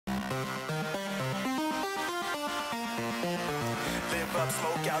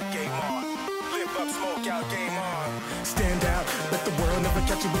smoke out, game on. Live up, smoke out, game on. Stand out, let the world never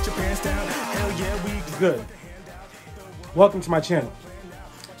catch you with your pants down. Hell yeah, we good. Welcome to my channel.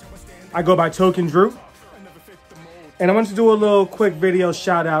 I go by Token Drew, and I want to do a little quick video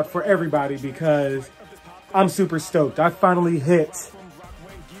shout out for everybody because I'm super stoked. I finally hit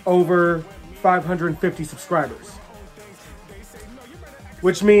over 550 subscribers,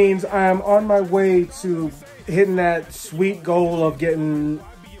 which means I'm on my way to hitting that sweet goal of getting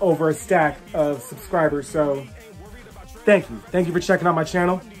over a stack of subscribers. So thank you. Thank you for checking out my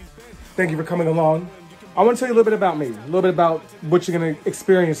channel. Thank you for coming along. I want to tell you a little bit about me, a little bit about what you're going to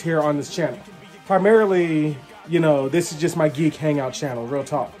experience here on this channel. Primarily, you know, this is just my geek hangout channel, real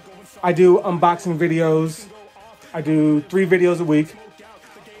talk. I do unboxing videos. I do 3 videos a week.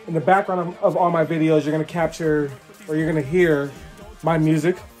 In the background of all my videos, you're going to capture, or you're going to hear my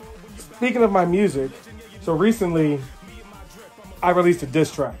music. Speaking of my music, so recently I released a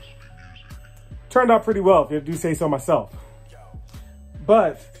diss track. Turned out pretty well, if I do say so myself.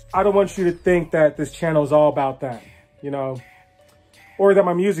 But I don't want you to think that this channel is all about that, you know, or that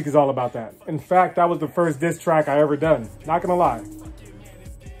my music is all about that. In fact, that was the first diss track I ever done, not gonna lie.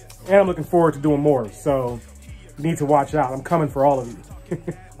 And I'm looking forward to doing more, so you need to watch out. I'm coming for all of you.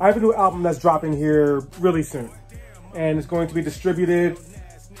 I have a new album that's dropping here really soon, and it's going to be distributed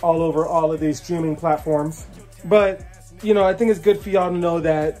all over all of these streaming platforms. But, you know, I think it's good for y'all to know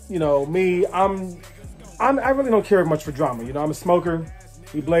that, you know, me, I really don't care much for drama. You know, I'm a smoker.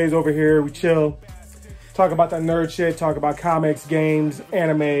 We blaze over here, we chill, talk about that nerd shit, talk about comics, games,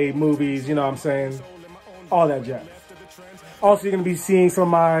 anime, movies, you know what I'm saying? All that jazz. Also, you're gonna be seeing some of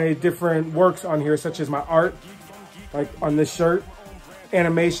my different works on here, such as my art, like on this shirt,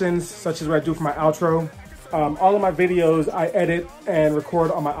 animations, such as what I do for my outro. All of my videos I edit and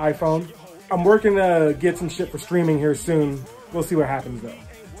record on my iPhone. I'm working to get some shit for streaming here soon. We'll see what happens though.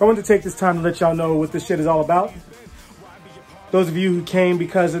 So I wanted to take this time to let y'all know what this shit is all about. Those of you who came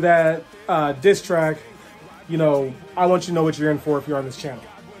because of that diss track, you know, I want you to know what you're in for if you're on this channel.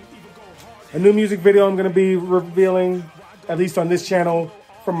 A new music video I'm going to be revealing, at least on this channel,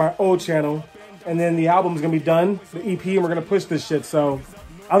 from my old channel. And then the album's going to be done, the EP, and we're going to push this shit. So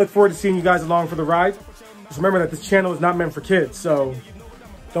I look forward to seeing you guys along for the ride. Just remember that this channel is not meant for kids, so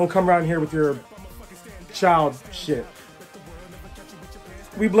don't come around here with your child shit.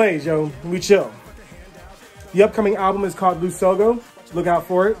 We blaze, yo. We chill. The upcoming album is called Lusogo. Look out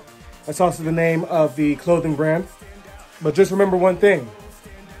for it. That's also the name of the clothing brand. But just remember one thing.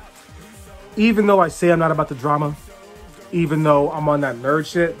 Even though I say I'm not about the drama, even though I'm on that nerd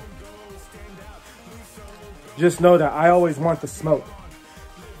shit, just know that I always want the smoke.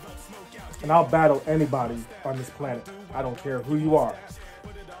 And I'll battle anybody on this planet. I don't care who you are.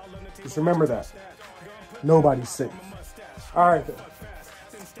 Just remember that. Nobody's safe. All right, then.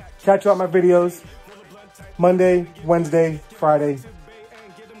 Catch you on my videos. Monday, Wednesday, Friday.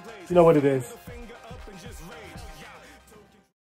 You know what it is.